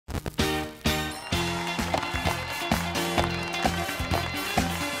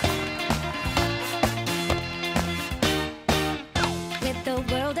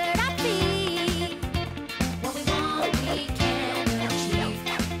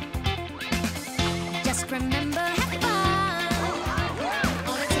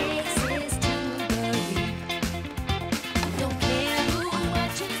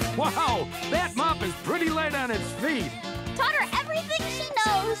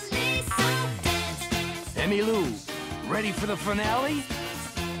Emmylou, ready for the finale?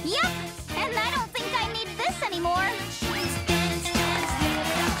 Yep, and I don't think I need this anymore.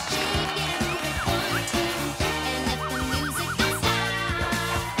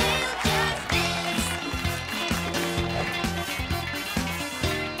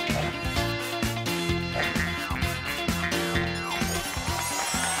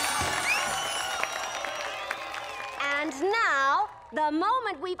 And now, the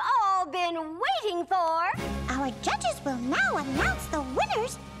moment we've all been waiting for. Our judges will now announce the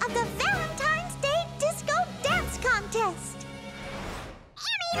winners of the Valentine's Day Disco Dance Contest.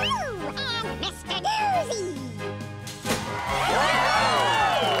 Emmylou and Mr. Daisy.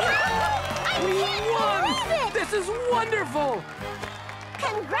 We won! This is wonderful!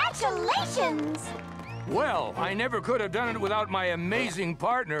 Congratulations! Well, I never could have done it without my amazing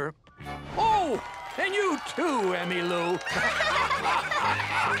partner. Oh, and you too, Emmylou.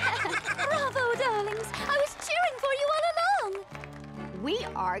 Bravo, darlings. I was cheering for you all along. We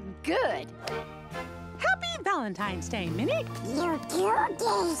are good. Happy Valentine's Day, Minnie. You too,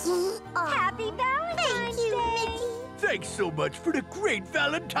 Daisy. Happy Valentine's Day. Mickey. Thanks so much for the great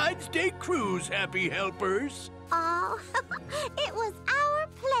Valentine's Day cruise, happy helpers. Oh, it was our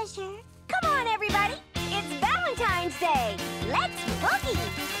pleasure. Come on, everybody. It's Valentine's Day. Let's boogie.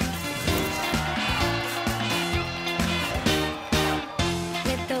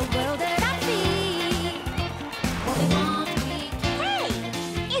 With the world at our feet, what we want, we can. Hey,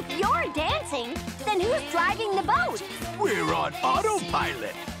 if you're dancing, then who's driving the boat? We're on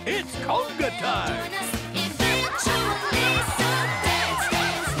autopilot. It's conga time. Join us